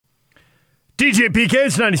DJ PK,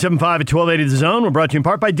 it's 97.5 at 1280 The Zone. We're brought to you in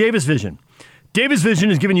part by Davis Vision. Davis Vision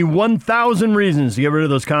has given you 1,000 reasons to get rid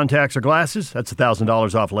of those contacts or glasses. That's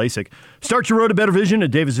 $1,000 off LASIK. Start your road to better vision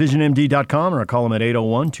at davisvisionmd.com or call them at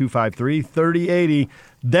 801-253-3080.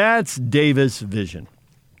 That's Davis Vision.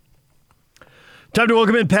 Time to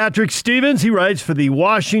welcome in Patrick Stevens. He writes for the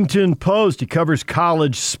Washington Post. He covers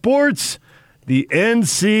college sports. The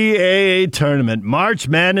NCAA tournament. March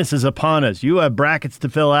Madness is upon us. You have brackets to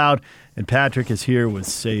fill out, and Patrick is here with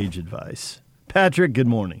sage advice. Patrick, good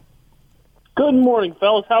morning. Good morning,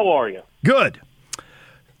 fellas. How are you? Good.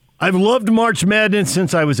 I've loved March Madness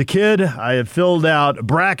since I was a kid. I have filled out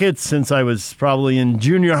brackets since I was probably in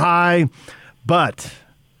junior high. But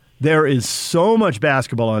there is so much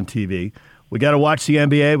basketball on TV. We got to watch the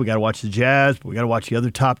NBA. We got to watch the Jazz. We got to watch the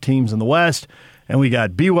other top teams in the West. And we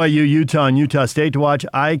got BYU, Utah, and Utah State to watch.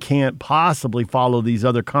 I can't possibly follow these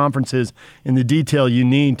other conferences in the detail you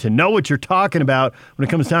need to know what you're talking about when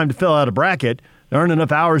it comes time to fill out a bracket. There aren't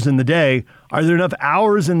enough hours in the day. Are there enough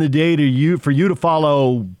hours in the day for you to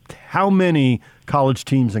follow how many college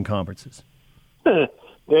teams and conferences? There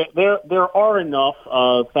are enough.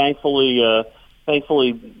 Thankfully,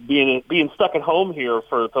 being stuck at home here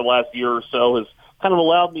for the last year or so has kind of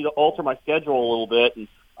allowed me to alter my schedule a little bit. And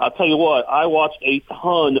I'll tell you what, I watched a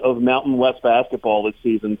ton of Mountain West basketball this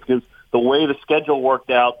season because the way the schedule worked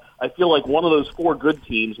out, I feel like one of those four good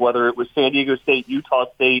teams, whether it was San Diego State, Utah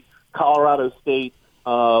State, Colorado State,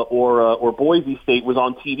 or Boise State, was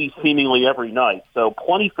on TV seemingly every night. So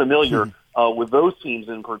plenty familiar with those teams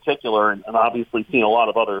in particular, and obviously seen a lot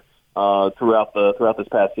of other throughout this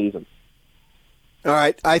past season. All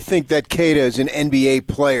right, I think that Keita is an NBA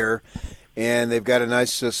player, and they've got a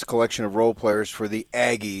nice collection of role players for the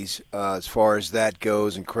Aggies as far as that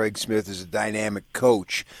goes, and Craig Smith is a dynamic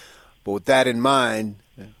coach. But with that in mind,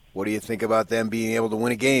 what do you think about them being able to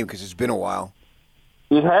win a game? Because it's been a while.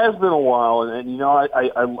 It has been a while, and you know,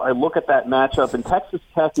 I look at that matchup, and Texas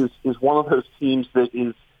Tech is one of those teams that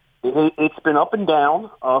it's been up and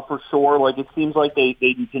down for sure. Like it seems like they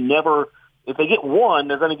can never, if they get one,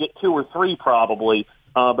 they're going to get two or three probably.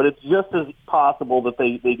 But it's just as possible that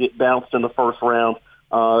they get bounced in the first round.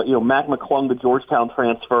 Mac McClung, the Georgetown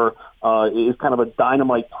transfer, is kind of a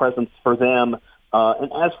dynamite presence for them.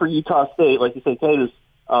 And as for Utah State, like you say, Kate has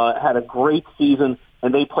had a great season,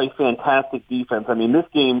 and they play fantastic defense. I mean, this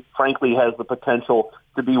game, frankly, has the potential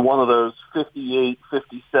to be one of those 58,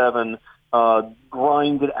 57,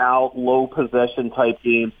 grinded out, low possession type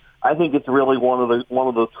games. I think it's really one of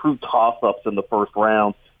the true toss-ups in the first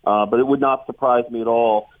round. But it would not surprise me at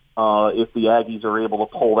all if the Aggies are able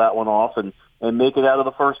to pull that one off and make it out of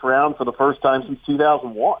the first round for the first time since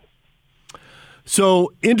 2001.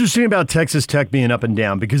 So interesting about Texas Tech being up and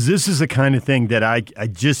down, because this is the kind of thing that I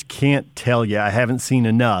just can't tell you. I haven't seen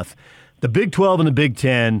enough. The Big 12 and the Big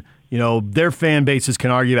 10, their fan bases can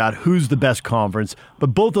argue about who's the best conference, but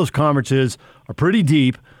both those conferences are pretty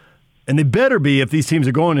deep, and they better be if these teams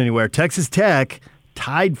are going anywhere. Texas Tech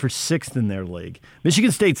tied for 6th in their league.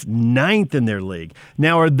 Michigan State's 9th in their league.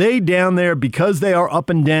 Now, are they down there because they are up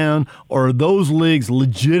and down, or are those leagues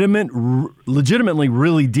legitimately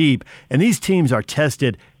really deep, and these teams are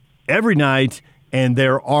tested every night, and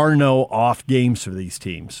there are no off games for these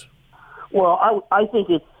teams? Well, I think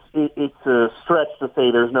it's a stretch to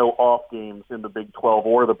say there's no off games in the Big 12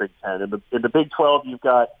 or the Big 10. In the Big 12, you've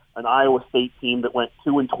got an Iowa State team that went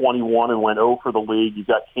 2-21 and went 0 for the league. You've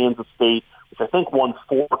got Kansas State, which I think won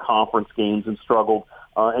 4 conference games and struggled.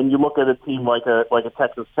 And you look at a team like a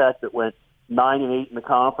Texas Tech that went 9-8 in the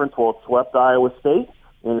conference. Well, it swept Iowa State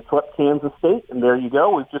and it swept Kansas State, and there you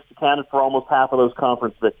go. We've just accounted for almost half of those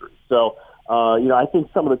conference victories. So, I think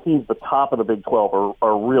some of the teams at the top of the Big 12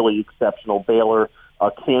 are really exceptional. Baylor,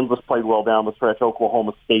 Kansas played well down the stretch.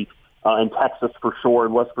 Oklahoma State. And Texas for sure,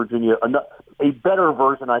 and West Virginia, a better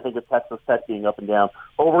version, I think, of Texas Tech being up and down.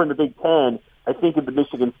 Over in the Big Ten, I think in the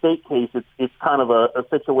Michigan State case, it's kind of a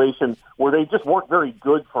situation where they just weren't very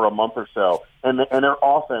good for a month or so, and their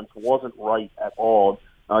offense wasn't right at all.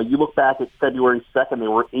 You look back at February 2nd, they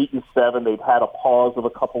were 8-7. They'd had a pause of a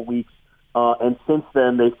couple weeks, and since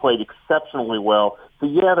then they've played exceptionally well. So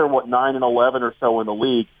yeah, they're 9-11 or so in the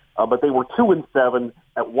league, but they were 2-7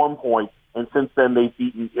 at one point. And since then, they've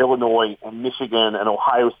beaten Illinois and Michigan and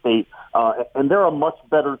Ohio State. And they're a much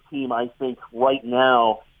better team, I think, right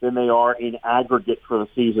now than they are in aggregate for the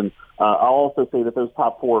season. I'll also say that those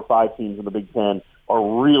top 4 or 5 teams in the Big Ten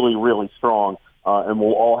are really, really strong, and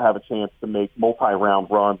will all have a chance to make multi-round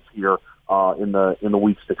runs here in the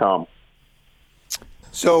weeks to come.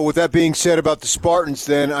 So with that being said about the Spartans,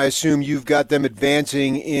 then I assume you've got them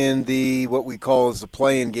advancing in the what we call as the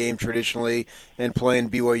play-in game traditionally and playing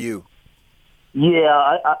BYU.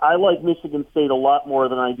 Yeah, I like Michigan State a lot more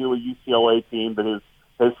than I do a UCLA team that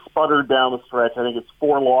has sputtered down the stretch. I think it's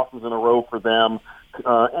 4 losses in a row for them,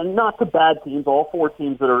 and not to bad teams. All 4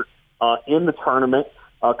 teams that are in the tournament,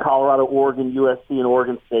 Colorado, Oregon, USC, and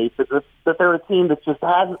Oregon State, that they're a team that just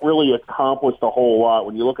hasn't really accomplished a whole lot.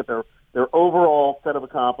 When you look at their overall set of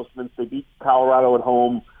accomplishments, they beat Colorado at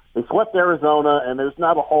home. They swept Arizona, and there's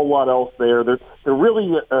not a whole lot else there. They're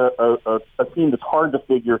really a team that's hard to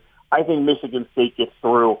figure. I think Michigan State gets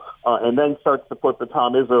through and then starts to put the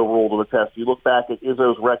Tom Izzo rule to the test. You look back at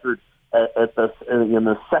Izzo's record in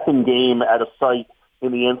the second game at a site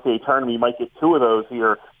in the NCAA tournament. You might get 2 of those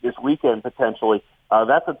here this weekend potentially.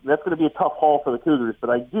 That's going to be a tough haul for the Cougars, but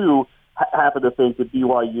I do happen to think that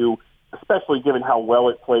BYU, especially given how well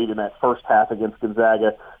it played in that first half against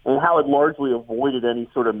Gonzaga and how it largely avoided any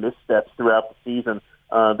sort of missteps throughout the season,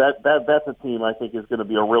 that's a team I think is going to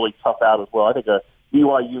be a really tough out as well. I think a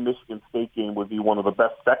BYU-Michigan State game would be one of the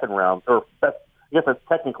best second round, or best, I guess that's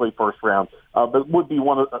technically first round, but would be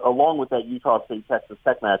one of, along with that Utah State-Texas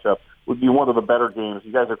Tech matchup, would be one of the better games.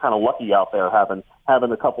 You guys are kind of lucky out there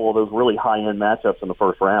having a couple of those really high-end matchups in the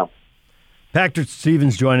first round. Patrick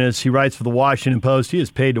Stevens joined us. He writes for the Washington Post. He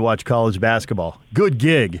is paid to watch college basketball. Good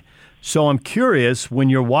gig. So I'm curious, when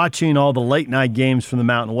you're watching all the late-night games from the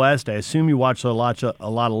Mountain West, I assume you watch a lot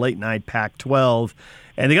of late-night Pac-12,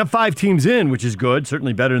 and they got 5 teams in, which is good,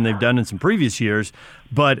 certainly better than they've done in some previous years.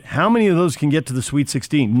 But how many of those can get to the Sweet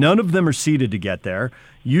 16? None of them are seeded to get there.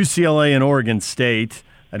 UCLA and Oregon State,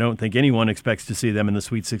 I don't think anyone expects to see them in the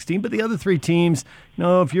Sweet 16. But the other 3 teams,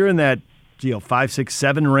 if you're in that 5, 6,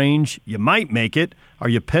 7 range, you might make it. Are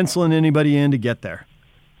you penciling anybody in to get there?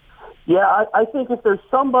 Yeah, I think if there's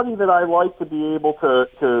somebody that I like to be able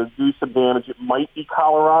to do some damage, it might be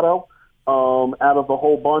Colorado out of the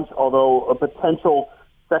whole bunch, although a potential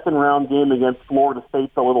second-round game against Florida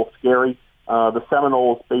State's a little scary. The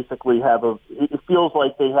Seminoles basically it feels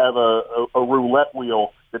like they have a roulette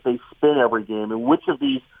wheel that they spin every game, and which of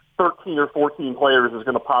these 13 or 14 players is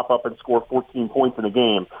going to pop up and score 14 points in a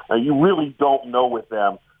game. You really don't know with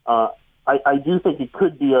them. I do think it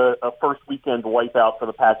could be a first weekend wipeout for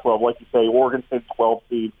the Pac-12. Like you say, Oregon State 12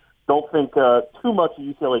 seed. Don't think too much of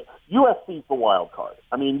UCLA. USC's the wild card.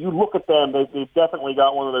 I mean, you look at them, they've definitely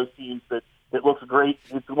got one of those teams that looks great.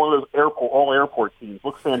 It's one of those all-airport teams.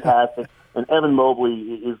 Looks fantastic. And Evan Mobley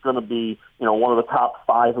is going to be, one of the top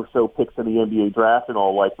 5 or so picks in the NBA draft in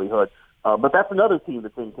all likelihood. But that's another team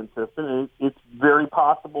that's inconsistent, and it's very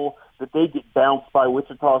possible that they get bounced by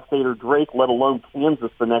Wichita State or Drake, let alone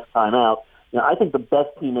Kansas the next time out. I think the best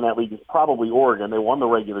team in that league is probably Oregon. They won the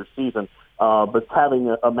regular season, but having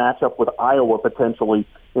a matchup with Iowa potentially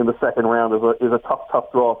in the second round is a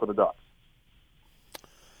tough draw for the Ducks.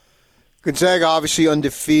 Gonzaga obviously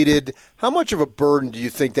undefeated. How much of a burden do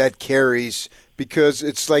you think that carries? Because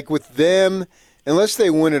it's like with them, unless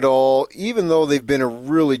they win it all, even though they've been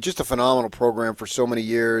just a phenomenal program for so many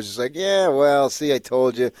years, it's like, yeah, well, see, I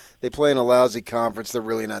told you, they play in a lousy conference. They're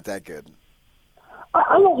really not that good.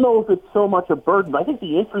 I don't know if it's so much a burden. I think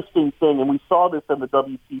the interesting thing, and we saw this in the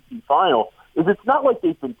WCC final, is it's not like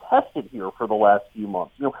they've been tested here for the last few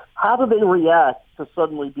months. How do they react to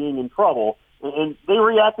suddenly being in trouble? And they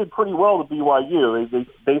reacted pretty well to BYU. They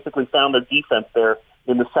basically found their defense there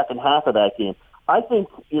in the second half of that game. I think,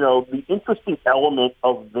 the interesting element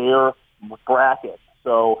of their bracket.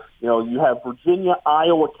 So, you have Virginia,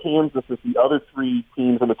 Iowa, Kansas as the other 3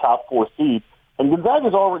 teams in the top 4 seeds, and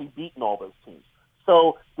Gonzaga's already beaten all those teams.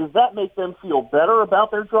 So does that make them feel better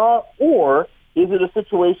about their draw, or is it a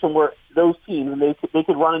situation where those teams, and they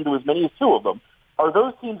could run into as many as 2 of them, are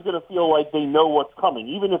those teams going to feel like they know what's coming?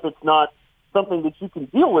 Even if it's not something that you can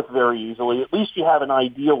deal with very easily, at least you have an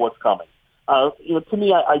idea what's coming. To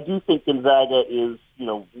me, I do think Gonzaga is,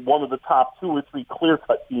 one of the top 2 or 3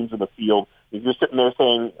 clear-cut teams in the field. If you're sitting there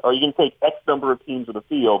saying, are you going to take X number of teams in the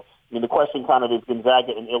field? The question kind of is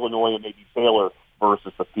Gonzaga and Illinois and maybe Baylor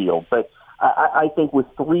versus the field. But I think with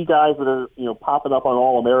 3 guys that are, popping up on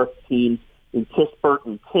All-America teams, in Kispert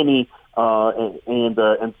and Timme,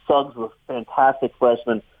 and Suggs was fantastic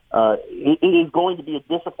freshman, it is going to be a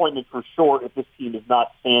disappointment for sure if this team is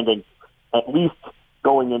not standing at least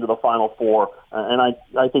going into the Final Four. And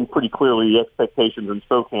I think pretty clearly the expectations in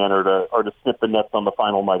Spokane are to snip the nets on the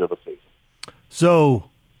final night of the season. So,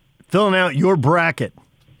 filling out your bracket,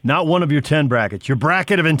 not one of your 10 brackets, your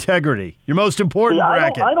bracket of integrity, your most important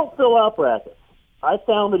bracket. I don't fill out brackets. I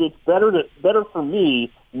found that it's better for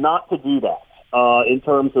me not to do that in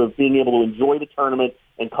terms of being able to enjoy the tournament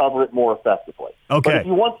and cover it more effectively. Okay. But if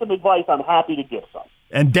you want some advice, I'm happy to give some.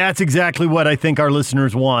 And that's exactly what I think our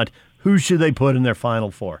listeners want. Who should they put in their Final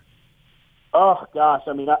Four? Oh gosh,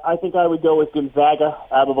 I mean, I think I would go with Gonzaga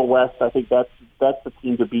out of the West. I think that's the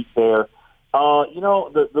team to beat there.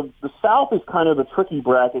 The South is kind of the tricky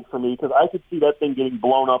bracket for me because I could see that thing getting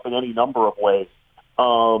blown up in any number of ways.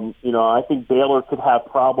 I think Baylor could have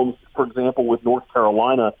problems, for example, with North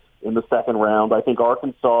Carolina in the second round. I think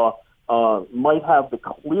Arkansas might have the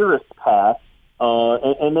clearest path,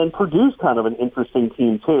 and then Purdue's kind of an interesting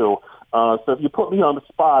team too. So if you put me on the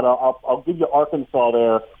spot, I'll give you Arkansas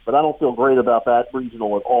there, but I don't feel great about that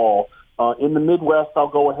regional at all. In the Midwest, I'll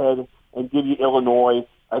go ahead and give you Illinois.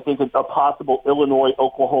 I think a possible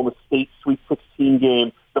Illinois-Oklahoma State Sweet 16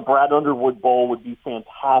 game, the Brad Underwood Bowl, would be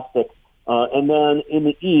fantastic. And then in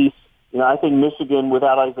the East, I think Michigan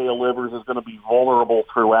without Isaiah Livers is going to be vulnerable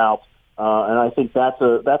throughout. And I think that's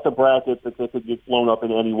a bracket that they could get blown up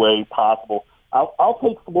in any way possible. I'll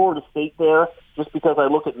take Florida State there just because I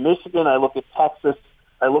look at Michigan, I look at Texas,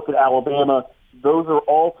 I look at Alabama. Those are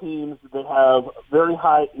all teams that have very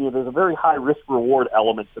high, there's a very high risk-reward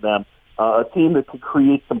element to them. A team that could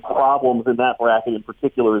create some problems in that bracket in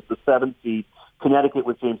particular is the 7th seed, Connecticut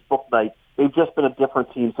with James Bouknight. They've just been a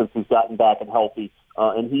different team since he's gotten back and healthy.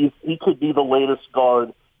 And he could be the latest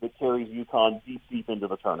guard that carries UConn deep into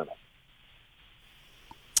the tournament.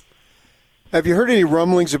 Have you heard any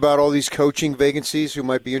rumblings about all these coaching vacancies who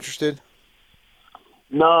might be interested?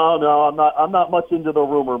 No, I'm not. I'm not much into the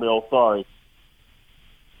rumor mill. Sorry.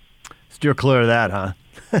 Steer clear of that, huh?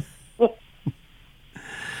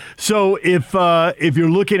 So if you're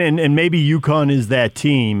looking, and maybe UConn is that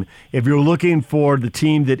team, if you're looking for the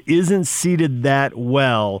team that isn't seeded that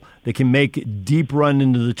well, that can make a deep run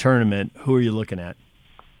into the tournament, who are you looking at?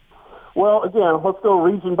 Well, again, let's go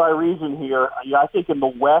region by region here. I think in the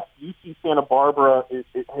West, UC Santa Barbara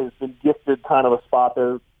has been gifted kind of a spot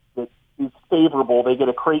there that is favorable. They get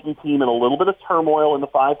a Creighton team in a little bit of turmoil in the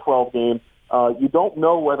 5-12 game. You don't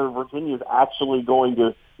know whether Virginia is actually going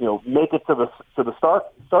to, make it to the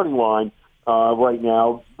starting line right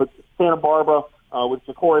now. But Santa Barbara, with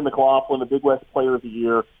Ja'Cory McLaughlin, the Big West Player of the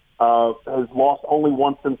Year, has lost only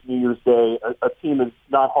once since New Year's Day. A team that's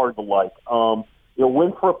not hard to like.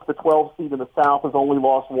 Winthrop, the 12 seed in the South, has only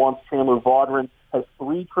lost once. Chandler Vaudrin has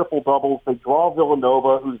 3 triple-doubles. They draw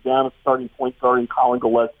Villanova, who's down at starting point guard, and Colin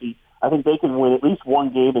Gillespie. I think they can win at least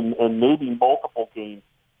one game and maybe multiple games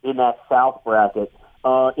in that South bracket.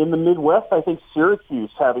 In the Midwest, I think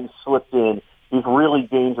Syracuse, having slipped in, is really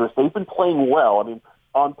dangerous. They've been playing well. I mean,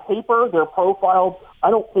 on paper, their profile,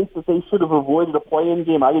 I don't think that they should have avoided a play-in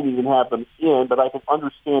game. I didn't even have them in, but I can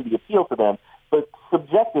understand the appeal to them. But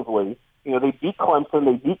subjectively, they beat Clemson,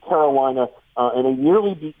 they beat Carolina, and they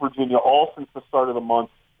nearly beat Virginia all since the start of the month.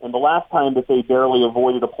 And the last time that they barely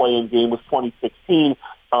avoided a play-in game was 2016,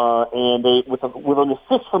 and they, with an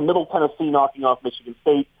assist from Middle Tennessee knocking off Michigan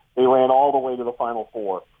State, they ran all the way to the Final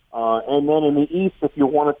Four. And then in the East, if you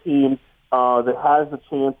want a team that has a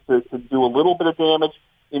chance to do a little bit of damage,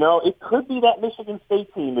 it could be that Michigan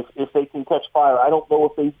State team if they can catch fire. I don't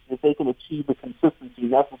know if they can achieve the consistency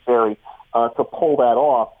necessary to pull that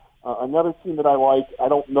off. Another team that I like, I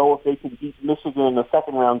don't know if they can beat Michigan in the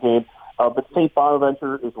second-round game, but St.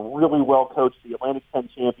 Bonaventure is really well coached, the Atlantic 10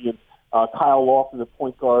 champion. Kyle Lawson, the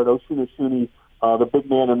point guard, Oshuna Shuni, the big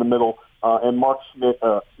man in the middle, and Mark Schmidt,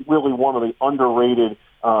 really one of the underrated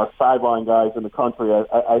sideline guys in the country.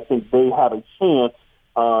 I think they have a chance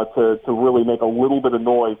to really make a little bit of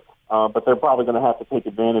noise, but they're probably going to have to take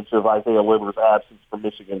advantage of Isaiah Livers' absence for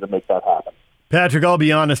Michigan to make that happen. Patrick, I'll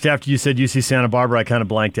be honest, after you said UC Santa Barbara, I kind of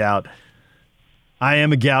blanked out. I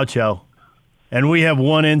am a Gaucho, and we have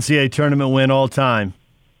one NCAA tournament win all time.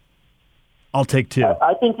 I'll take 2.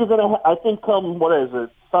 I think you're going to. I think come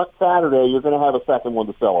Saturday, you're going to have a second one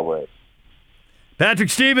to celebrate. Patrick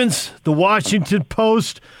Stevens, the Washington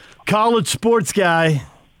Post college sports guy.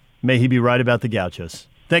 May he be right about the Gauchos.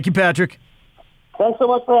 Thank you, Patrick. Thanks so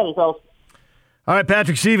much for having me, fellas. All right,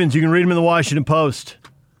 Patrick Stevens, you can read him in the Washington Post.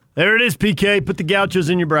 There it is, PK. Put the Gauchos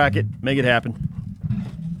in your bracket. Make it happen.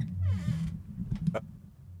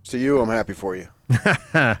 To you, I'm happy for you.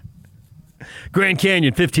 Grand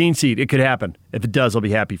Canyon, 15 seed. It could happen. If it does, I'll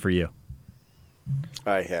be happy for you.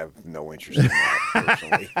 I have no interest in that,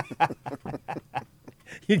 personally.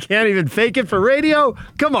 You can't even fake it for radio?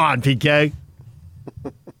 Come on, PK.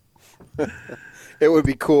 It would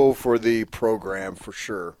be cool for the program, for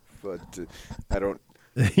sure. But I don't...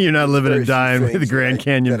 You're not living and dying with the Grand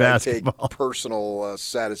Canyon basketball. I take personal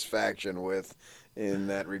satisfaction with in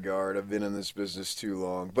that regard. I've been in this business too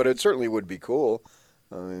long. But it certainly would be cool.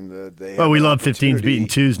 I mean, we love 15s beating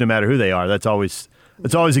 2s no matter who they are. That's always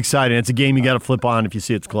exciting. It's a game you got to flip on if you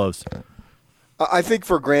see it's close. I think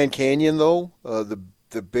for Grand Canyon, though,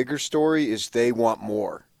 the bigger story is they want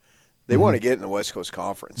more. They want to get in the West Coast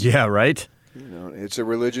Conference. Yeah, right. It's a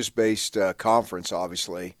religious-based conference,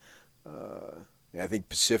 obviously. I think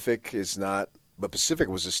Pacific is not, but Pacific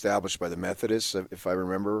was established by the Methodists, if I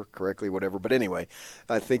remember correctly, whatever. But anyway,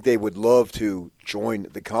 I think they would love to join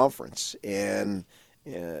the conference, and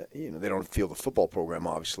they don't feel the football program,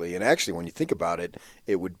 obviously. And actually, when you think about it,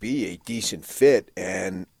 it would be a decent fit.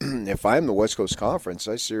 And if I'm the West Coast Conference,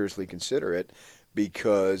 I seriously consider it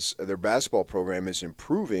because their basketball program is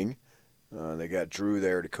improving. They got Drew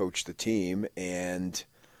there to coach the team and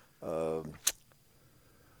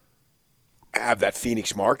have that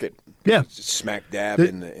Phoenix market. Yeah, smack dab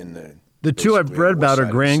in the two I've read about are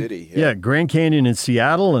Grand Canyon and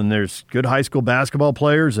Seattle, and there's good high school basketball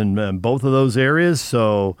players in both of those areas,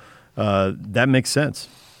 so that makes sense.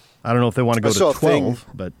 I don't know if they want to go to 12,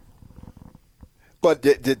 but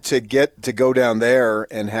to go down there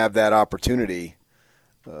and have that opportunity,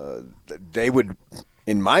 they would,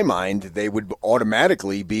 in my mind, they would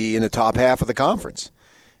automatically be in the top half of the conference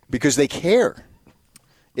because they care.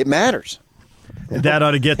 It matters. That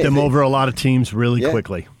ought to get them over a lot of teams really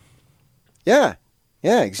quickly. Yeah,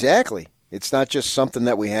 exactly. It's not just something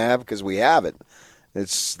that we have because we have it.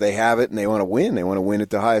 They have it and they want to win. They want to win at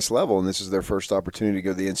the highest level, and this is their first opportunity to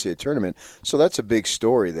go to the NCAA tournament. So that's a big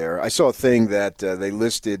story there. I saw a thing that they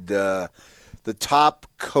listed the top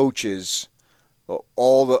coaches,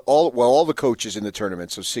 all the coaches in the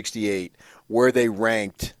tournament, so 68, where they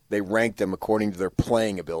ranked them according to their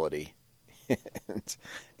playing ability.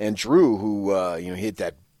 And Drew, who hit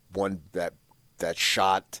that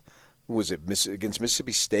shot, who was it, against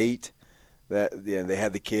Mississippi State? That they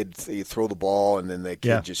had the kid throw the ball, and then the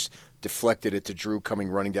kid just deflected it to Drew coming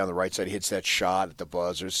running down the right side. He hits that shot at the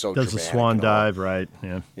buzzer. So does dramatic. a swan dive, right?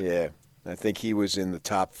 Yeah. I think he was in the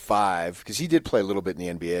top 5 because he did play a little bit in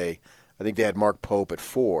the NBA. I think they had Mark Pope at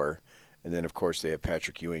 4, and then of course they have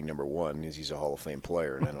Patrick Ewing number 1 because he's a Hall of Fame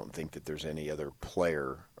player, and I don't think that there's any other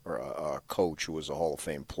player or a coach who was a Hall of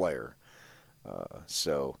Fame player.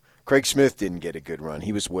 So Craig Smith didn't get a good run.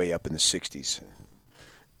 He was way up in the 60s.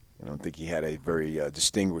 I don't think he had a very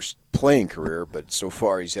distinguished playing career, but so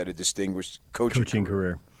far he's had a distinguished coaching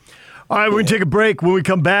career. All right, we're going to take a break. When we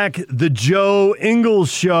come back, the Joe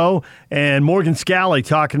Ingles Show and Morgan Scalley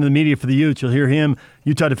talking to the media for the Utes. You'll hear him,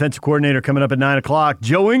 Utah defensive coordinator, coming up at 9 o'clock.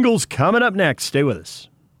 Joe Ingles coming up next. Stay with us.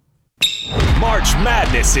 March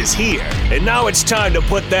Madness is here, and now it's time to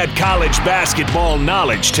put that college basketball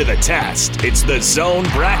knowledge to the test. It's the Zone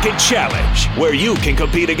Bracket Challenge, where you can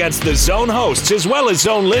compete against the Zone hosts as well as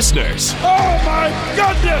Zone listeners. Oh, my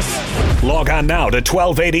goodness! Log on now to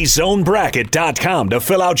 1280zonebracket.com to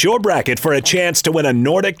fill out your bracket for a chance to win a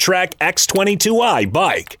Nordic Trek X22i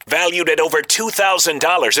bike, valued at over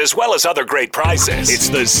 $2,000, as well as other great prizes. It's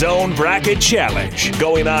the Zone Bracket Challenge,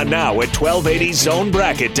 going on now at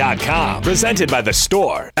 1280zonebracket.com. Presented by The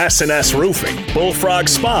Store, S&S Roofing, Bullfrog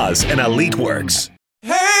Spas, and Elite Works.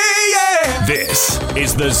 Hey, yeah! This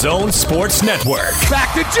is the Zone Sports Network.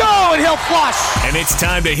 Back to Joe, and he'll flush. And it's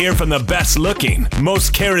time to hear from the best-looking,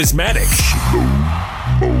 most charismatic,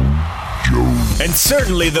 and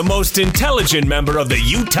certainly the most intelligent member of the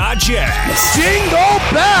Utah Jazz. Jingle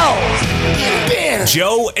bells!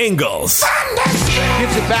 Joe Ingles.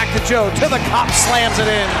 Gives it back to Joe. To the cup, slams it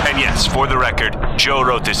in. And yes, for the record, Joe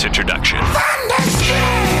wrote this introduction.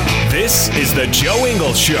 This is the Joe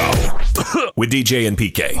Ingles Show with DJ and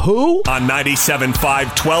PK. Who? On 97.5,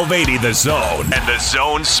 1280 The Zone and the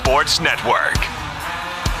Zone Sports Network.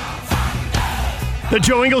 The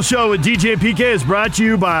Joe Ingles Show with DJ and PK is brought to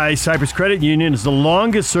you by Cypress Credit Union. It's the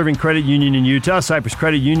longest-serving credit union in Utah. Cypress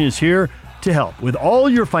Credit Union is here to help with all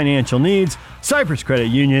your financial needs. Cypress Credit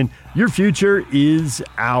Union, your future is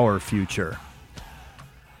our future.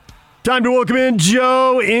 Time to welcome in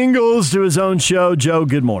Joe Ingles to his own show. Joe,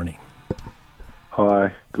 good morning.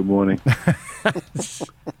 Hi, good morning.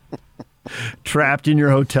 Trapped in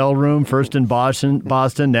your hotel room, first in Boston,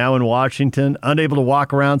 now in Washington, unable to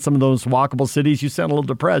walk around some of those walkable cities. You sound a little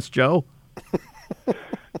depressed, Joe.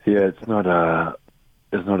 Yeah, it's not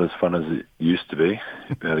as fun as it used to be.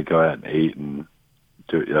 We had to go out and eat and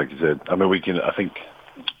do it, like you said. I mean, I think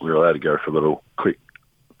we were allowed to go for a little quick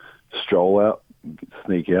stroll out,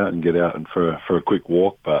 sneak out and get out and for a quick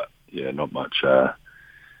walk, but yeah, not much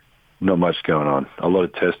going on. A lot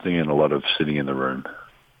of testing and a lot of sitting in the room.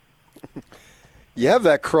 You have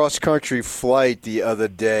that cross-country flight the other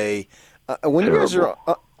day. When you guys are,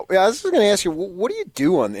 I was going to ask you, what do you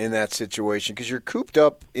do in that situation? Because you're cooped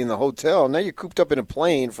up in the hotel. Now you're cooped up in a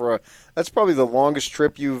plane that's probably the longest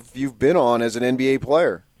trip you've been on as an NBA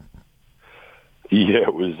player. Yeah,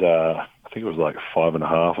 it was. I think it was like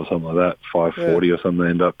 5.5 or something like that, 5:40 or something. They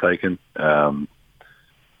ended up taking.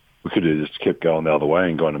 we could have just kept going the other way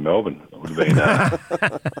and gone to Melbourne. It would have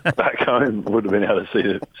been back home. Would have been able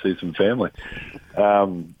to see some family.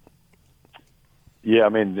 Yeah, I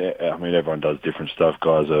mean, everyone does different stuff.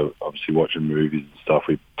 Guys are obviously watching movies and stuff.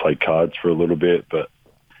 We played cards for a little bit, but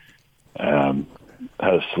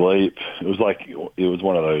had a sleep. It was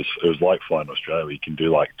one of those. It was like flying to Australia. Where you can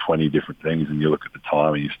do like 20 different things, and you look at the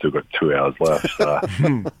time, and you've still got 2 hours left. So,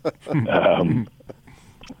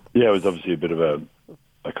 yeah, it was obviously a bit of a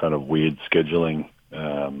kind of weird scheduling.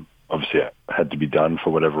 Obviously, it had to be done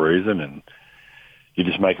for whatever reason, and you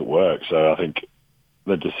just make it work. So I think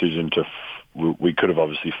the decision we could have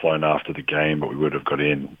obviously flown after the game, but we would have got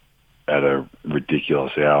in at a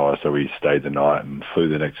ridiculous hour. So we stayed the night and flew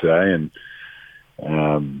the next day, and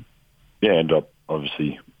ended up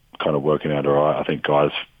obviously kind of working out all right. I think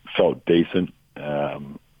guys felt decent. I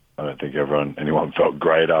don't think anyone felt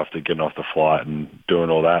great after getting off the flight and doing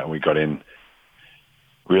all that. And we got in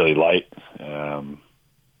really late.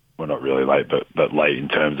 Well, not really late, but late in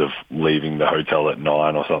terms of leaving the hotel at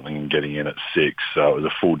 9 or something and getting in at 6. So it was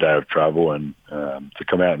a full day of travel, and to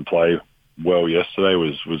come out and play well yesterday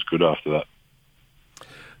was good after that.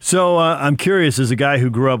 So I'm curious, as a guy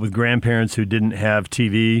who grew up with grandparents who didn't have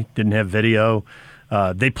TV, didn't have video,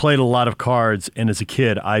 they played a lot of cards, and as a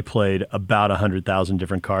kid, I played about 100,000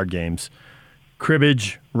 different card games.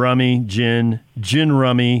 Cribbage, rummy, gin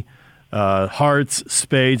rummy, hearts,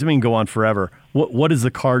 spades. I mean, go on forever. What is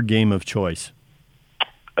the card game of choice?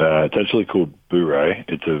 It's actually called Bourrée.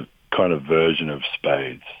 It's a kind of version of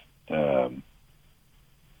spades. I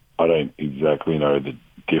don't exactly know the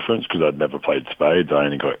difference because I'd never played spades.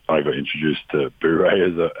 I got introduced to Bourrée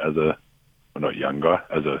as a not young guy,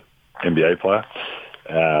 as a NBA player.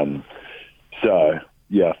 So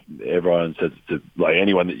yeah, everyone says like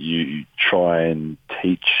anyone that you try and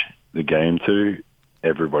teach the game to,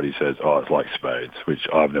 everybody says, "Oh, it's like spades," which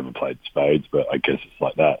I've never played spades, but I guess it's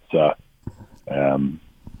like that. So,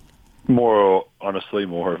 more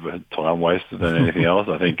of a time waster than anything else.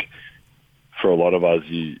 I think for a lot of us,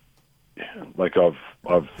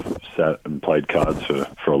 I've sat and played cards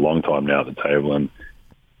for a long time now at the table, and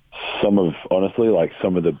some of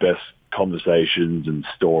the best conversations and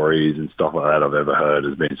stories and stuff like that I've ever heard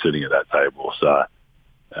has been sitting at that table. So,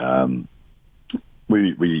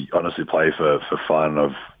 we honestly play for fun.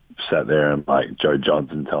 I've sat there and like Joe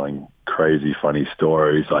Johnson telling crazy funny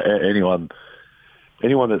stories. Like anyone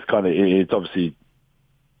that's kind of, it's obviously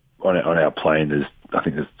on our plane. I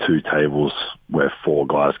think there's 2 tables where 4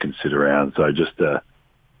 guys can sit around. So just to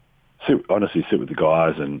sit with the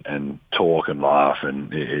guys and talk and laugh,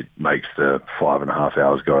 and it makes the 5.5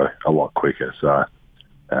 hours go a lot quicker. So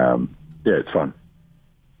yeah, it's fun.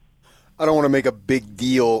 I don't want to make a big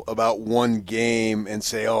deal about one game and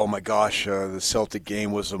say, oh, my gosh, the Celtic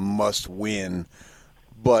game was a must-win.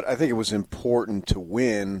 But I think it was important to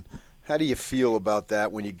win. How do you feel about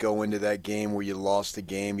that when you go into that game where you lost the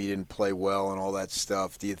game, you didn't play well and all that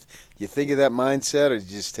stuff? Do you think of that mindset, or do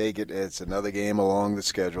you just take it it's another game along the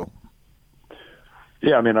schedule?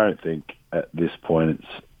 Yeah, I mean, I don't think at this point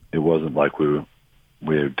it wasn't like we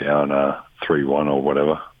were down 3-1 or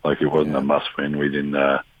whatever. Like it wasn't a must-win. We didn't...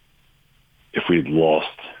 if we'd lost,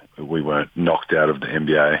 we weren't knocked out of the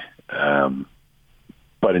NBA.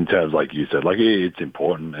 But in terms, like you said, like it's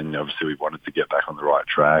important, and obviously we wanted to get back on the right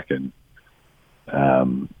track, and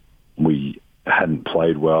we hadn't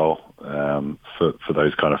played well for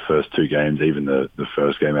those kind of first 2 games. Even the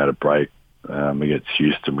first game out of break against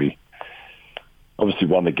Houston, we obviously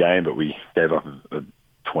won the game, but we gave up a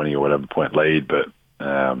 20 or whatever point lead, but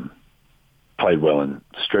played well in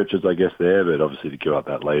stretches, I guess, there, but obviously to give up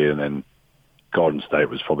that lead, and then Golden State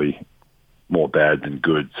was probably more bad than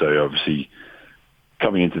good. So obviously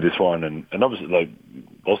coming into this one, and obviously like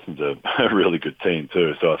Boston's a really good team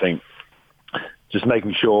too. So I think just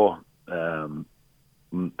making sure, and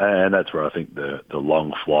that's where I think the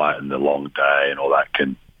long flight and the long day and all that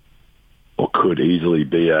can or could easily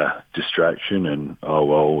be a distraction. And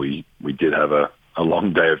we did have a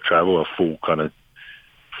long day of travel, a full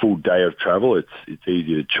day of travel. It's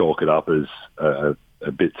easy to chalk it up as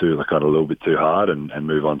a bit too, like kind of a little bit too hard and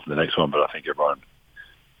move on to the next one. But I think everyone,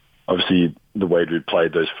 obviously the way we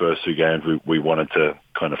played those first 2 games, we wanted to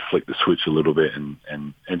kind of flick the switch a little bit and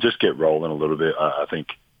just get rolling a little bit. I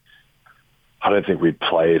don't think we'd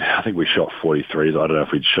played, I think we shot 43s. I don't know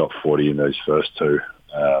if we'd shot 40 in those first 2.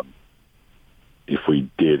 If we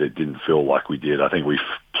did, it didn't feel like we did. I think we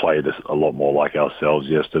played a lot more like ourselves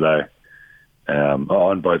yesterday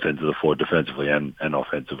on both ends of the floor, defensively and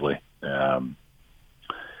offensively.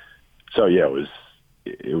 So yeah,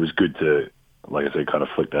 it was good to, like I said, kind of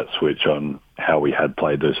flick that switch on how we had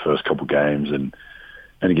played those first couple games, and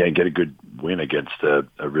and again, get a good win against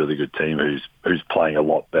a really good team who's playing a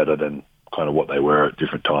lot better than kind of what they were at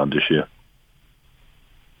different times this year.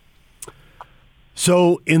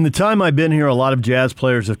 So in the time I've been here, a lot of Jazz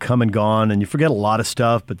players have come and gone, and you forget a lot of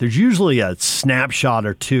stuff, but there's usually a snapshot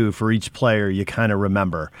or two for each player you kind of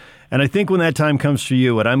remember. And I think when that time comes for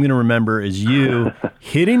you, what I'm going to remember is you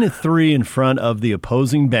hitting a three in front of the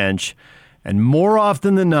opposing bench, and more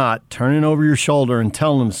often than not, turning over your shoulder and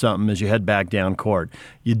telling them something as you head back down court.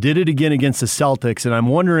 You did it again against the Celtics, and I'm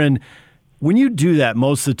wondering, when you do that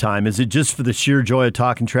most of the time, is it just for the sheer joy of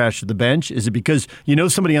talking trash to the bench? Is it because you know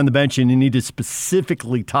somebody on the bench and you need to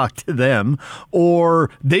specifically talk to them? Or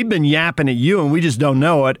they've been yapping at you and we just don't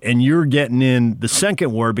know it, and you're getting in the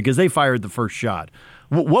second word because they fired the first shot?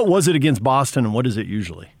 What was it against Boston, and what is it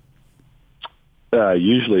usually?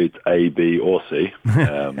 Usually it's A, B, or C.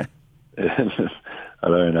 I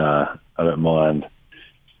don't mind.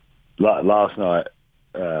 Last night,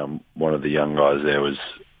 one of the young guys there was,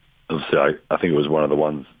 obviously, I think it was one of the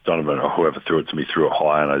ones, Donovan or whoever threw it to me, threw it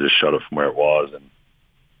high, and I just shot it from where it was. And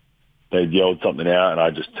they yelled something out, and I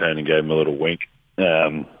just turned and gave him a little wink.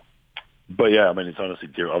 But yeah, I mean, it's honestly,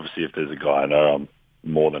 obviously, if there's a guy I know, I'm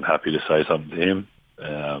more than happy to say something to him.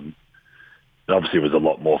 Obviously, it was a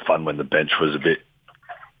lot more fun when the bench was a bit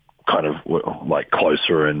kind of like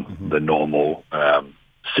closer in the normal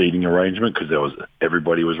seating arrangement, because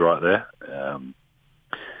everybody was right there.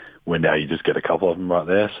 When now you just get a couple of them right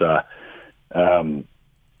there. So,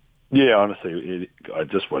 yeah, honestly,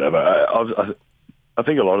 just whatever. I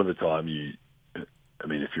think a lot of the time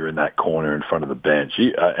if you're in that corner in front of the bench,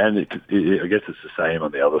 I guess it's the same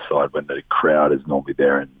on the other side when the crowd is normally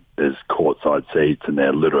there and there's courtside seats and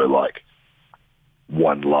they're literally like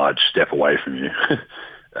one large step away from you.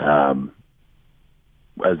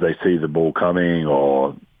 As they see the ball coming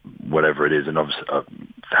or whatever it is, and obviously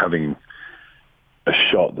having a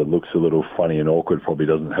shot that looks a little funny and awkward probably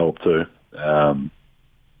doesn't help too.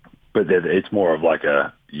 But it's more of like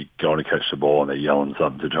you go to catch the ball and they're yelling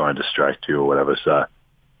something to try and distract you or whatever. So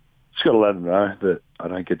just got to let them know that I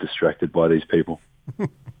don't get distracted by these people.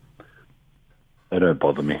 They don't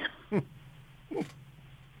bother me. It's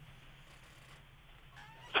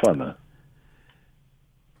fun though.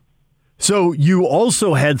 So you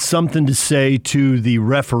also had something to say to the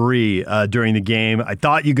referee during the game. I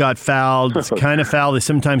thought you got fouled. It's kind of foul. They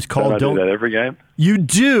sometimes call. Don't I do that every game? You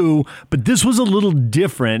do, but this was a little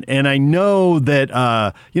different. And I know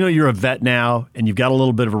that you're a vet now, and you've got a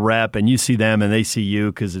little bit of a rep, and you see them and they see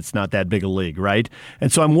you because it's not that big a league, right?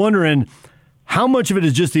 And so I'm wondering, how much of it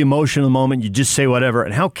is just the emotion of the moment, you just say whatever,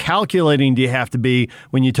 and how calculating do you have to be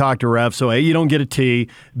when you talk to refs? So A, you don't get a T,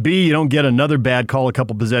 B, you don't get another bad call a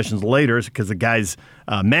couple possessions later because the guy's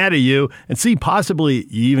mad at you, and C, possibly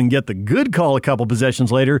you even get the good call a couple possessions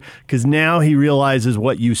later because now he realizes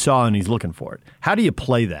what you saw and he's looking for it. How do you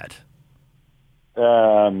play that?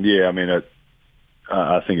 I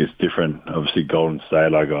think it's different. Obviously, Golden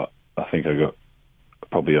State, I got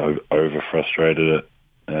probably over frustrated at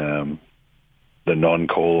the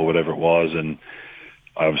non-call or whatever it was, and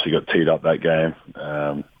I obviously got teed up that game.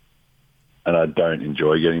 And I don't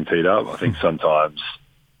enjoy getting teed up. I think sometimes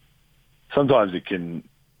it can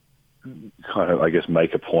kind of, I guess,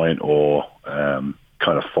 make a point or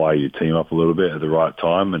kind of fire your team up a little bit at the right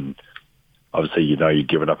time. And obviously, you're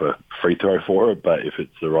giving up a free throw for it, but if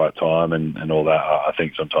it's the right time and all that, I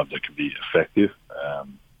think sometimes it can be effective. I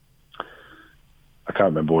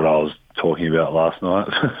can't remember what I was talking about last night,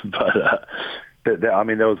 but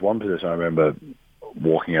there was one position I remember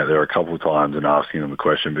walking out there a couple of times and asking them a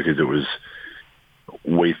question because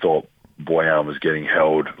we thought Bojan was getting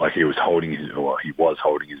held, like he was holding his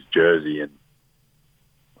jersey, and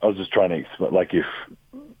I was just trying to explain, like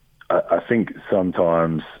I think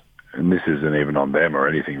sometimes, and this isn't even on them or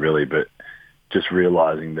anything really, but just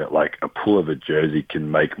realizing that like a pull of a jersey can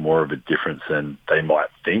make more of a difference than they might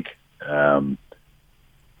think.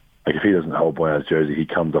 Like if he doesn't hold Bojan's jersey, he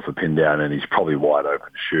comes off a pin down and he's probably wide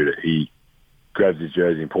open to shoot it. He grabs his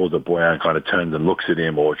jersey and pulls up Bojan, kind of turns and looks at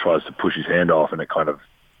him or tries to push his hand off, and it kind of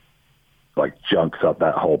like junks up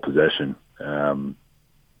that whole possession. I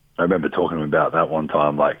remember talking to him about that one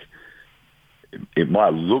time. Like it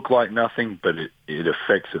might look like nothing, but it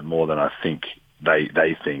affects it more than I think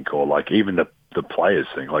they think, or like even the players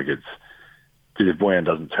think. Like it's if Bojan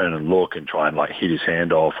doesn't turn and look and try and like hit his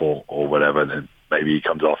hand off or whatever, then maybe he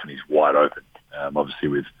comes off and he's wide open. Obviously,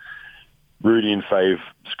 with Rudy and Fave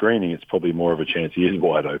screening, it's probably more of a chance he is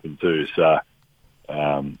wide open too. So,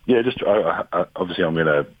 obviously I'm going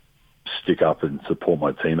to stick up and support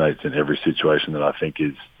my teammates in every situation that I think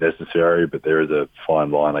is necessary, but there is a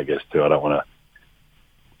fine line, I guess, too. I don't want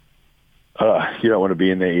You don't want to be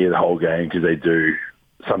in their ear the whole game because they do.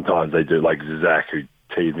 Sometimes they do. Like Zach, who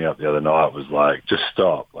teed me up the other night, was like, "Just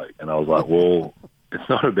stop!" Like, and I was like, "Well, it's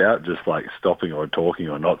not about just like stopping or talking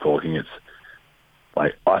or not talking. It's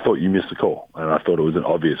like I thought you missed the call, and I thought it was an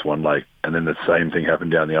obvious one. Like, and then the same thing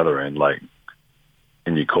happened down the other end. Like,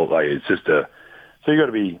 and you call like it's just a. So you got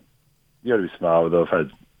to be smart with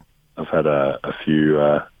it. I've had a few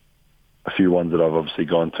ones that I've obviously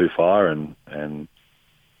gone too far, and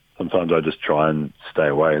sometimes I just try and stay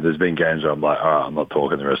away. There's been games where I'm like, all right, I'm not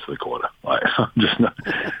talking the rest of the quarter. Like, I'm just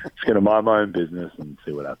going to mind my own business and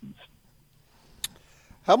see what happens.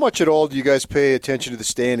 How much at all do you guys pay attention to the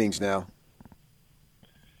standings now?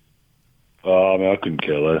 I mean, I couldn't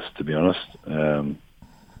care less, to be honest.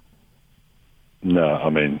 No, I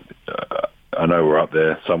mean, I know we're up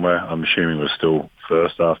there somewhere. I'm assuming we're still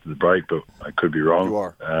first after the break, but I could be wrong. You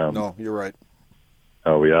are. No, you're right.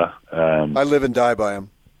 Oh, we are? I live and die by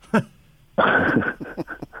them.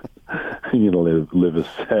 You're going to live a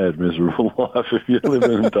sad, miserable life if you're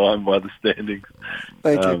living and dying by the standings.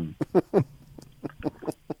 Thank you.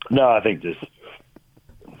 No, I think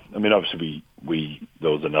I mean, obviously there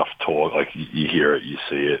was enough talk. Like, you hear it, you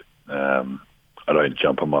see it. I don't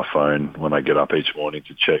jump on my phone when I get up each morning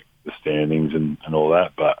to check the standings and all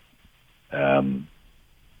that. But at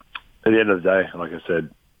the end of the day, like I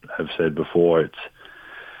have said before, it's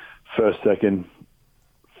first, second,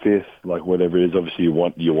 fifth, like whatever it is. Obviously, you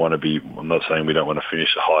want to be. I'm not saying we don't want to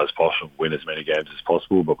finish the highest possible, win as many games as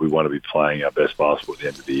possible, but we want to be playing our best basketball at the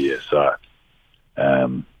end of the year. So,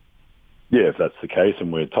 yeah, if that's the case,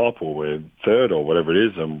 and we're top or we're third or whatever it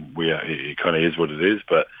is, and it kind of is what it is.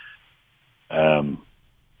 But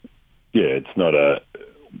yeah, it's not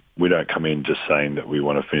we don't come in just saying that we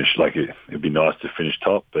want to finish. Like, it'd be nice to finish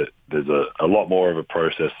top, but there's a lot more of a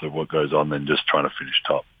process of what goes on than just trying to finish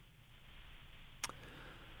top.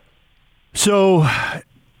 So,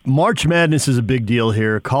 March Madness is a big deal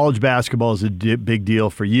here. College basketball is a big deal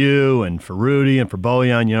for you and for Rudy and for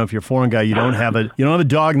Bojan. You know, if you're a foreign guy, you don't have a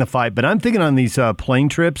dog in the fight. But I'm thinking on these plane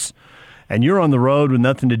trips, and you're on the road with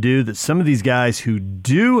nothing to do, that some of these guys who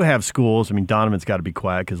do have schools, I mean, Donovan's got to be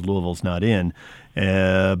quiet because Louisville's not in,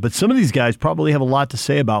 but some of these guys probably have a lot to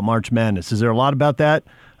say about March Madness. Is there a lot about that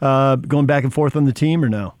going back and forth on the team, or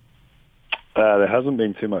no? There hasn't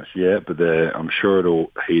been too much yet, but I'm sure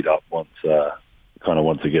it'll heat up once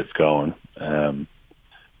it gets going. I'm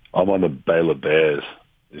on the Baylor Bears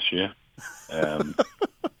this year.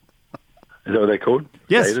 Is that what they're called?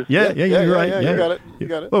 Yes. Yeah, you're right. Yeah. You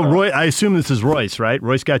got it. Well, Roy, I assume this is Royce, right?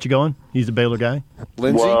 Royce got you going? He's a Baylor guy?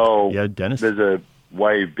 Lindsay? Well, yeah, Dennis? There's a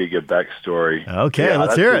way bigger backstory. Okay,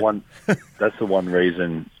 let's hear it. That's the one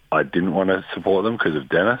reason I didn't want to support them, because of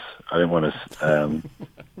Dennis. I didn't want to.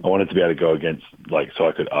 I wanted to be able to go against, so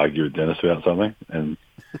I could argue with Dennis about something.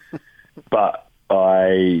 But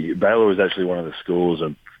Baylor was actually one of the schools,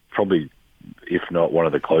 and probably, if not one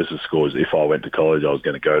of the closest schools, if I went to college, I was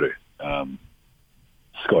going to go to.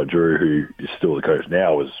 Scott Drew, who is still the coach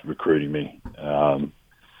now, was recruiting me.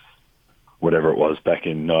 Whatever it was back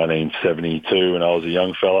in 1972 when I was a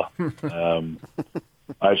young fella.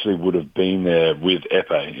 I actually would have been there with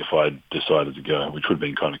Epe if I decided to go, which would have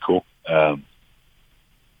been kind of cool.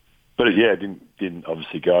 But yeah, didn't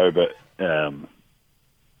obviously go. But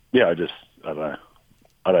yeah, I don't know.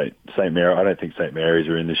 I don't think St. Mary's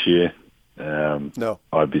are in this year. No,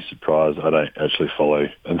 I'd be surprised. I don't actually follow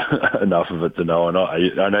enough of it to know or not.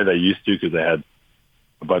 I know they used to, because they had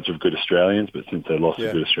a bunch of good Australians, but since they lost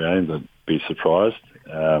the good Australians, I'd be surprised.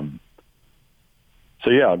 So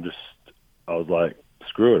yeah, I was like,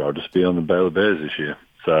 screw it, I'll just be on the Baylor Bears this year.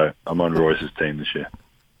 So I'm on Royce's team this year.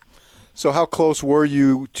 So how close were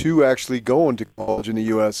you to actually going to college in the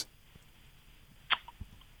U.S.?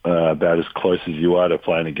 About as close as you are to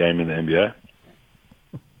playing a game in the NBA.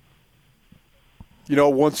 You know,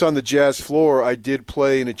 once on the Jazz floor, I did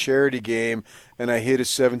play in a charity game, and I hit a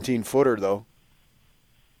 17-footer, though.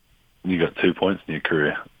 You got 2 points in your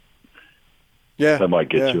career. Yeah. That might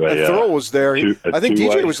get you a... And Thurl was there. I think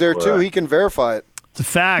DJ was there, too. He can verify it. It's a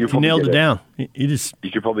fact. You nailed it down. You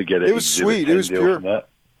could probably get it. It was sweet. It was pure.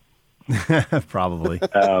 Probably.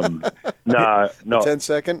 No, not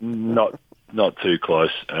 10-second? Not too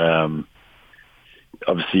close.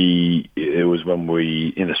 Obviously, it was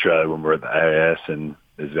in Australia when we were at the AAS, and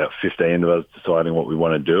there's about 15 of us deciding what we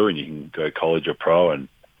want to do, and you can go college or pro. And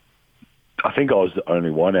I think I was the only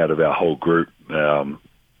one out of our whole group. And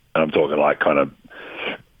I'm talking like kind of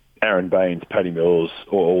Aaron Baines, Paddy Mills,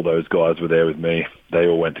 all those guys were there with me. They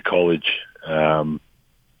all went to college.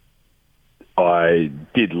 I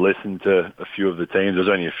did listen to a few of the teams. There's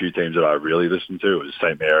only a few teams that I really listened to. It was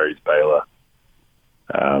St. Mary's, Baylor,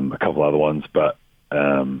 a couple other ones, but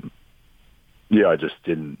I just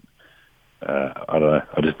didn't. I don't know.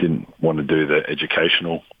 I just didn't want to do the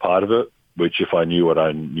educational part of it. Which, if I knew what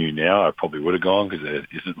I knew now, I probably would have gone because there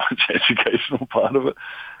isn't much educational part of it.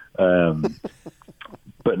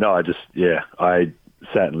 But no, I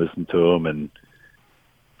sat and listened to them and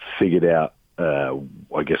figured out,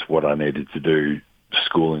 I guess, what I needed to do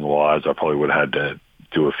schooling-wise. I probably would have had to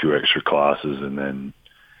do a few extra classes and then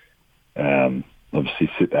obviously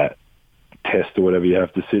sit that test or whatever you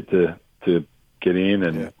have to sit to get in.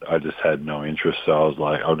 And I just had no interest, so I was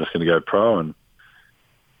like, I'm just going to go pro, and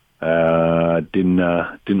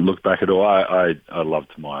didn't look back at all. I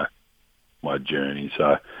loved my journey,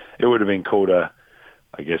 so it would have been cool to,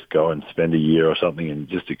 I guess, go and spend a year or something and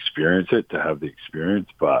just experience it, to have the experience,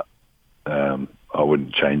 but I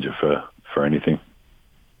wouldn't change it for anything.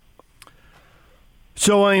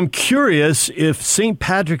 So I am curious if St.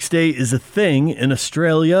 Patrick's Day is a thing in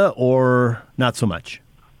Australia or not so much.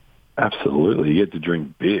 Absolutely. You get to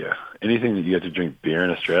drink beer. Anything that you get to drink beer in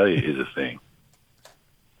Australia is a thing.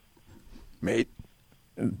 Mate.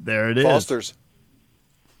 There it is. Foster's.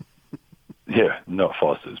 Yeah, not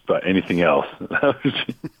Foster's, but anything else.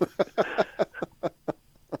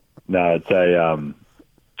 No,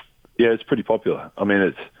 it's pretty popular. I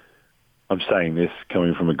mean, I'm saying this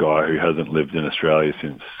coming from a guy who hasn't lived in Australia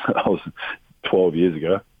since I was 12 years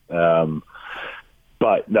ago.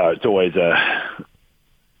 But no, it's always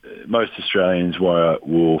most Australians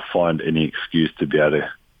will find any excuse to be able to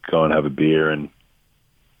go and have a beer and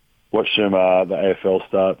watch them. The AFL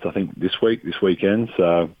starts, I think, this weekend.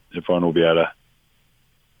 So everyone will be able to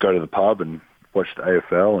go to the pub and watch the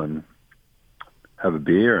AFL and have a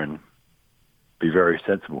beer and be very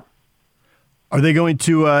sensible. Are they going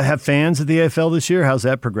to have fans at the AFL this year? How's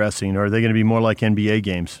that progressing? Or are they going to be more like NBA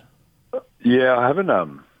games? Yeah, I haven't.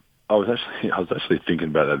 I was actually thinking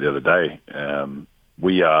about that the other day.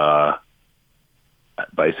 We are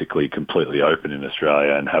basically completely open in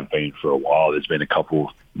Australia and have been for a while. There's been a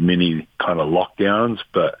couple mini kind of lockdowns,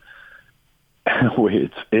 but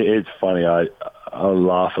it's funny. I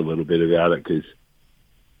laugh a little bit about it because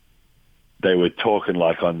they were talking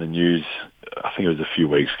like on the news. I think it was a few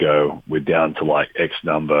weeks ago. We're down to like X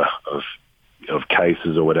number of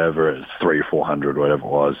cases or whatever. It's 300 or 400 or whatever it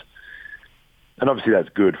was, and obviously that's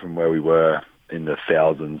good from where we were in the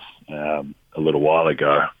thousands a little while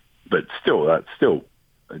ago. But still, that's still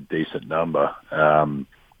a decent number.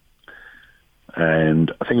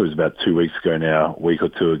 And I think it was about 2 weeks ago now, a week or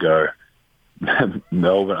two ago,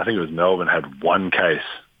 Melbourne had one case,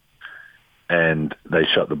 and they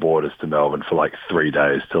shut the borders to Melbourne for like 3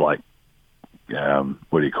 days to like,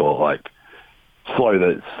 what do you call it? Like slow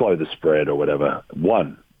the spread or whatever.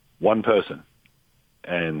 One person,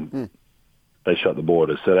 and they shut the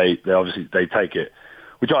borders. So they obviously they take it,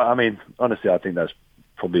 which I mean, honestly, I think that's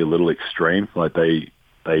probably a little extreme. Like they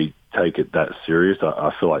take it that serious.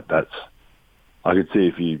 I feel like I could see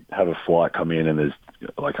if you have a flight come in and there's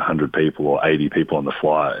like 100 people or 80 people on the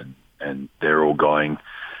flight and they're all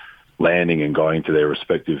landing and going to their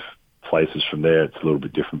respective places from there, it's a little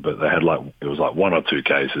bit different. But they had it was like 1 or 2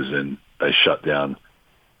 cases and they shut down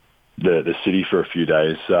the city for a few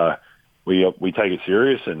days. So we take it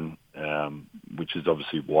serious, and which is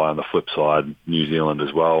obviously why on the flip side, New Zealand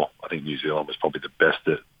as well. I think New Zealand was probably the best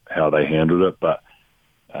at how they handled it. But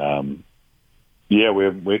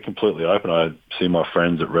we're completely open. I see my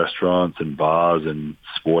friends at restaurants and bars and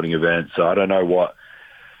sporting events. So I don't know what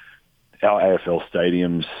our AFL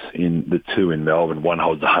stadiums in the two in Melbourne, one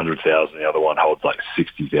holds 100,000, the other one holds like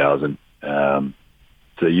 60,000.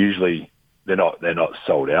 So usually they're not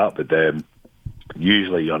sold out, but they're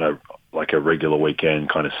usually on a regular weekend,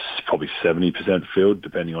 kind of probably 70% filled,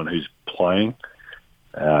 depending on who's playing.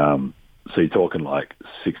 So you're talking like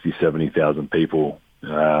 60, 70,000 people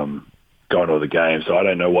going to the game. So I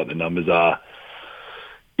don't know what the numbers are,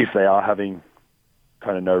 if they are having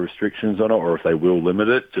kind of no restrictions on it, or if they will limit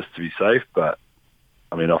it just to be safe. But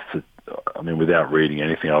I mean, without reading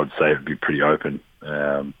anything, I would say it'd be pretty open.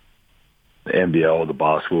 The NBL, the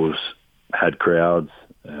basketballs had crowds.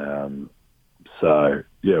 So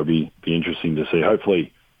yeah, it'll be interesting to see.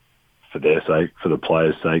 Hopefully, for their sake, for the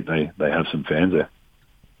players' sake, they have some fans there.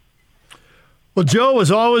 Well, Joe, as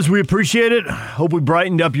always, we appreciate it. Hope we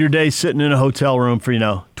brightened up your day sitting in a hotel room for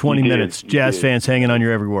 20 minutes. Jazz fans hanging on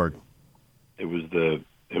your every word. It was the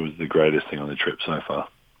greatest thing on the trip so far.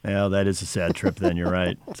 Yeah, that is a sad trip. Then you're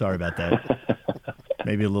right. Sorry about that.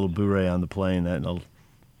 Maybe a little bourrée on the plane. That'll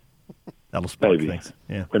spark things.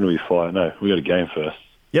 Yeah. When do we fly? No, we got a game first.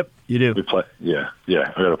 Yep, you do. We play. Yeah. I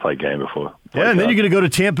got to play a game before. And then you're going to go to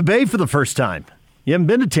Tampa Bay for the first time. You haven't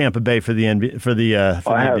been to Tampa Bay for the NBA.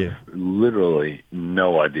 I have literally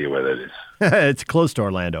no idea where that is. It's close to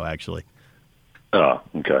Orlando, actually. Oh,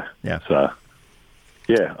 okay. Yeah. So,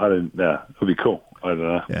 yeah, I didn't. It'll be cool. I don't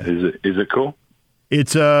know. Yeah. Is it cool?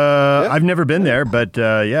 It's I've never been there, but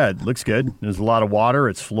it looks good. There's a lot of water.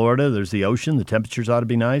 It's Florida. There's the ocean. The temperatures ought to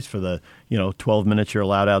be nice for the 12 minutes you're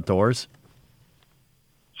allowed outdoors.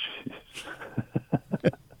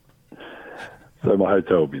 So my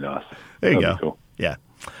hotel will be nice. There you go. Cool. Yeah.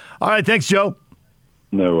 All right. Thanks, Joe.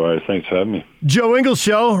 No worries. Thanks for having me. Joe Ingles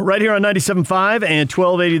Show right here on 97.5 and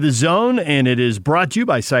 1280 The Zone, and it is brought to you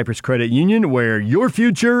by Cyprus Credit Union, where your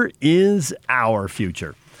future is our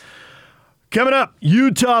future. Coming up,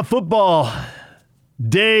 Utah football,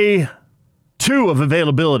 day 2 of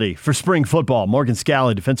availability for spring football. Morgan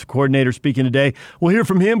Scally, defensive coordinator, speaking today. We'll hear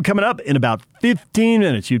from him coming up in about 15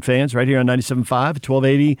 minutes, Ute fans, right here on 97.5,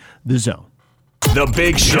 1280 The Zone. The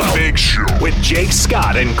Big Show with Jake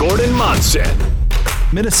Scott and Gordon Monson.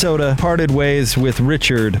 Minnesota parted ways with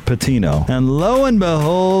Richard Pitino. And lo and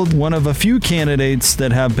behold, one of a few candidates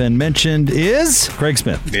that have been mentioned is Craig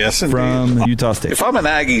Smith. Yes, indeed. From Utah State. If I'm an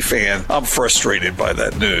Aggie fan, I'm frustrated by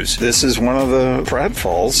that news. This is one of the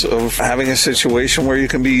pratfalls of having a situation where you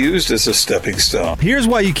can be used as a stepping stone. Here's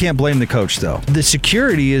why you can't blame the coach, though. The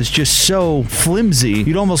security is just so flimsy,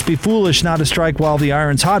 you'd almost be foolish not to strike while the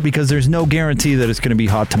iron's hot because there's no guarantee that it's going to be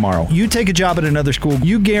hot tomorrow. You take a job at another school,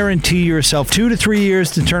 you guarantee yourself 2 to 3 years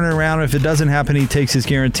to turn it around. If it doesn't happen, he takes his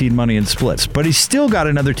guaranteed money and splits. But he's still got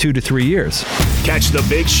another 2 to 3 years. Catch The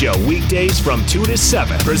Big Show weekdays from 2 to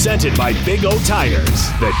 7. Presented by Big O Tires,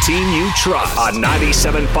 the team you trust. On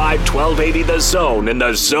 97.5, 1280 The Zone and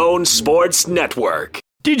The Zone Sports Network.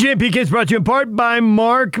 DJ and PK is brought to you in part by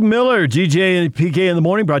Mark Miller. DJ and PK in the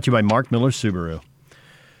morning brought to you by Mark Miller Subaru.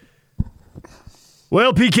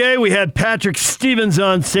 Well, PK, we had Patrick Stevens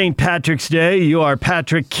on St. Patrick's Day. You are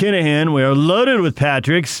Patrick Kinahan. We are loaded with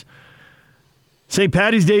Patricks. St.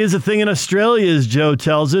 Patty's Day is a thing in Australia, as Joe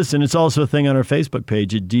tells us, and it's also a thing on our Facebook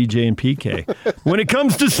page at DJ and PK. When it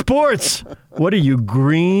comes to sports, what are you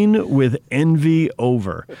green with envy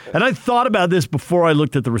over? And I thought about this before I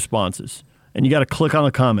looked at the responses. And you got to click on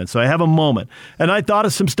the comments. So I have a moment. And I thought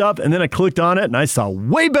of some stuff, and then I clicked on it, and I saw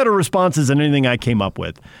way better responses than anything I came up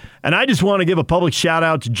with. And I just want to give a public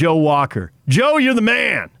shout-out to Joe Walker. Joe, you're the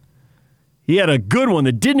man. He had a good one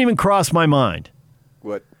that didn't even cross my mind.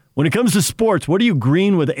 What? When it comes to sports, what are you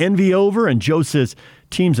green with envy over? And Joe says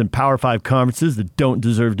teams in Power 5 conferences that don't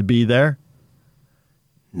deserve to be there.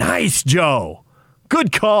 Nice, Joe.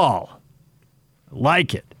 Good call. I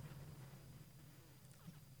like it.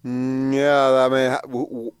 Yeah, I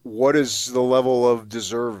mean, what is the level of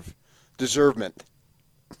deservement?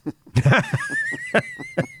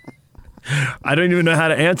 I don't even know how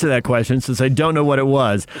to answer that question since I don't know what it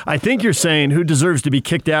was. I think you're saying who deserves to be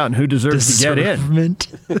kicked out and who deserves to get in.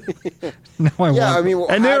 No, I mean,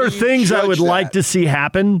 and there are things I would like to see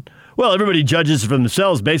happen. Well, everybody judges for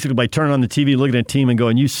themselves basically by turning on the TV, looking at a team and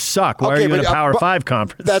going, you suck. Why are you in a Power 5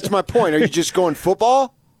 conference? That's my point. Are you just going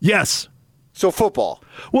football? Yes. So football.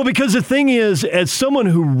 Well, because the thing is, as someone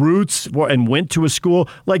who roots and went to a school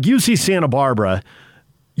like UC Santa Barbara,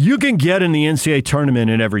 you can get in the NCAA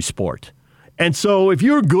tournament in every sport. And so if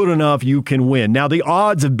you're good enough, you can win. Now, the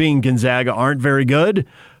odds of being Gonzaga aren't very good,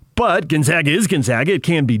 but Gonzaga is Gonzaga. It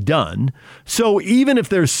can be done. So even if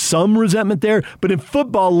there's some resentment there, but in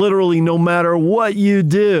football, literally no matter what you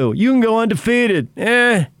do, you can go undefeated.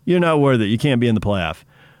 You're not worth it. You can't be in the playoff.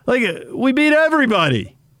 Like, we beat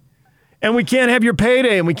everybody. And we can't have your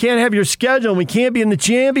payday, and we can't have your schedule, and we can't be in the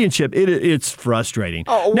championship. It's frustrating.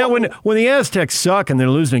 Now, when the Aztecs suck and they're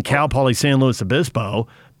losing to Cal Poly San Luis Obispo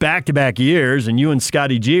back-to-back years, and you and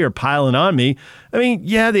Scotty G are piling on me, I mean,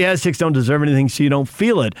 yeah, the Aztecs don't deserve anything, so you don't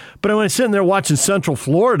feel it. But when I'm sitting there watching Central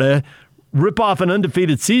Florida rip off an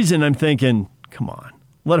undefeated season, I'm thinking, come on,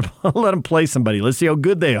 let them play somebody. Let's see how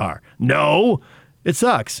good they are. No. It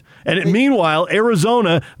sucks. And meanwhile,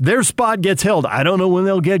 Arizona, their spot gets held. I don't know when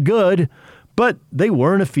they'll get good, but they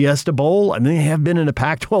were in a Fiesta Bowl, and they have been in a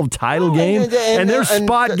Pac-12 title game, and their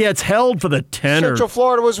spot gets held for the 10 Central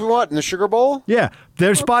Florida was what, in the Sugar Bowl? Yeah,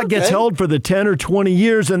 their spot gets held for the 10 or 20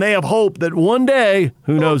 years, and they have hope that one day,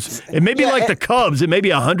 who knows, it may be like the Cubs, it may be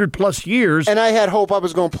 100-plus years. And I had hope I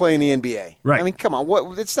was going to play in the NBA. Right. I mean, come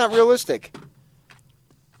on, it's not realistic.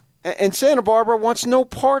 And Santa Barbara wants no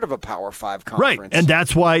part of a Power 5 conference. Right, and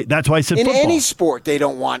that's why I said football. In any sport, they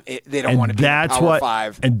don't want it. They don't want to be in Power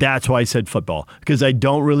 5. And that's why I said football, because I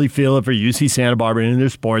don't really feel it for UC Santa Barbara in their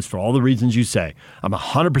sports for all the reasons you say. I'm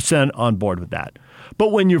 100% on board with that.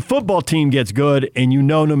 But when your football team gets good and you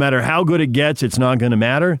know no matter how good it gets, it's not going to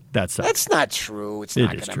matter, that's not true. It's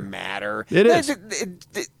not going to matter. It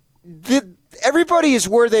is. Everybody is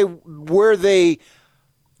where they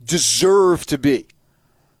deserve to be.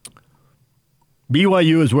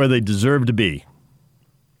 BYU is where they deserve to be.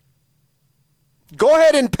 Go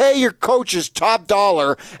ahead and pay your coaches top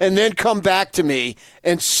dollar and then come back to me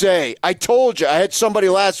and say, I told you, I had somebody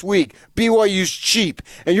last week, BYU's cheap,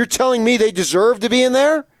 and you're telling me they deserve to be in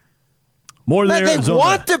there? More than Arizona. They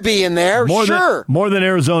want to be in there, sure. More than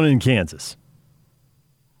Arizona and Kansas.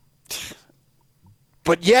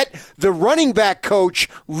 But yet, the running back coach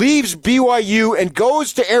leaves BYU and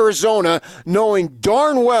goes to Arizona knowing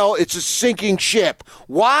darn well it's a sinking ship.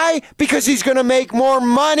 Why? Because he's going to make more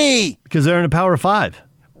money. Because they're in a Power 5.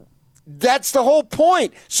 That's the whole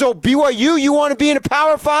point. So, BYU, you want to be in a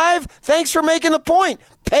Power 5? Thanks for making the point.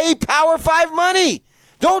 Pay Power 5 money.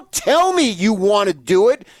 Don't tell me you want to do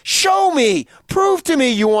it. Show me. Prove to me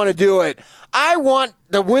you want to do it. I want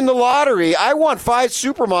to win the lottery. I want 5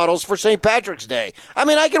 supermodels for St. Patrick's Day. I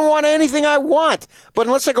mean, I can want anything I want, but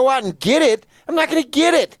unless I go out and get it, I'm not going to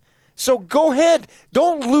get it. So go ahead.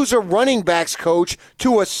 Don't lose a running backs coach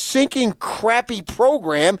to a sinking, crappy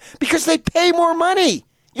program because they pay more money.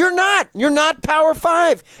 You're not. You're not Power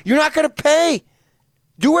 5. You're not going to pay.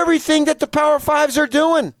 Do everything that the Power 5s are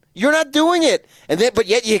doing. You're not doing it. But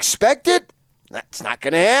yet you expect it? That's not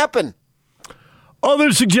going to happen.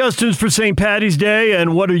 Other suggestions for St. Paddy's Day,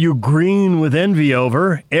 and what are you green with envy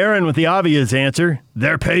over? Aaron with the obvious answer,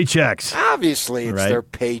 their paychecks. Obviously, it's their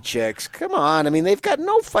paychecks. Come on. I mean, they've got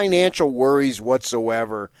no financial worries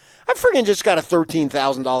whatsoever. I friggin' just got a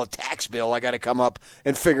 $13,000 tax bill I got to come up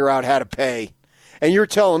and figure out how to pay. And you're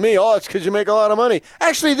telling me, it's because you make a lot of money.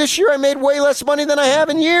 Actually, this year I made way less money than I have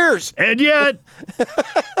in years. And yet.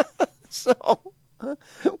 So,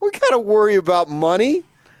 we got to worry about money.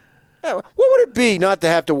 What would it be not to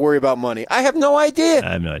have to worry about money? I have no idea.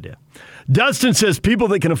 I have no idea. Dustin says, people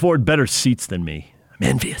that can afford better seats than me. I'm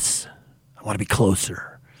envious. I want to be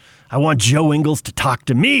closer. I want Joe Ingles to talk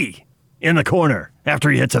to me in the corner after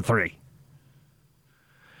he hits a 3.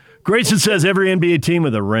 Grayson says, every NBA team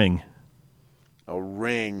with a ring. A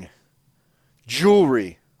ring.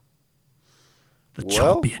 Jewelry. The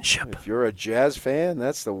championship. If you're a Jazz fan,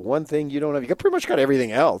 that's the one thing you don't have. You pretty much got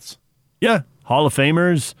everything else. Yeah. Hall of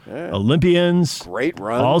Famers, Olympians, great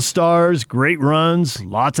runs, All-Stars, great runs,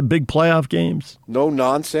 lots of big playoff games. No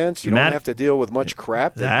nonsense. You don't have to deal with much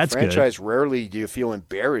crap. That's the franchise good. Rarely do you feel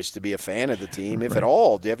embarrassed to be a fan of the team, if at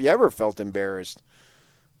all. Have you ever felt embarrassed?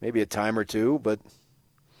 Maybe a time or two, but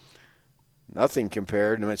nothing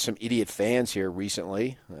compared to some idiot fans here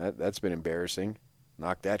recently. That's been embarrassing.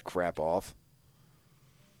 Knock that crap off.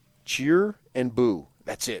 Cheer and boo.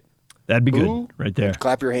 That's it. That'd be boo, good right there.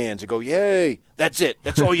 Clap your hands and go, yay. That's it.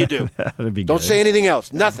 That's all you do. That'd be Don't good. say anything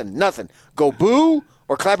else. Nothing. Go boo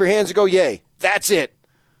or clap your hands and go, yay. That's it.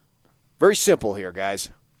 Very simple here, guys.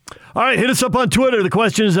 All right, hit us up on Twitter. The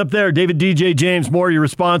question is up there. David, DJ, James, more of your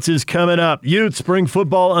responses coming up. Ute, spring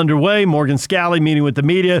football underway. Morgan Scalley meeting with the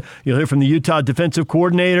media. You'll hear from the Utah defensive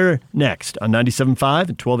coordinator next on 97.5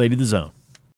 and 1280 The Zone.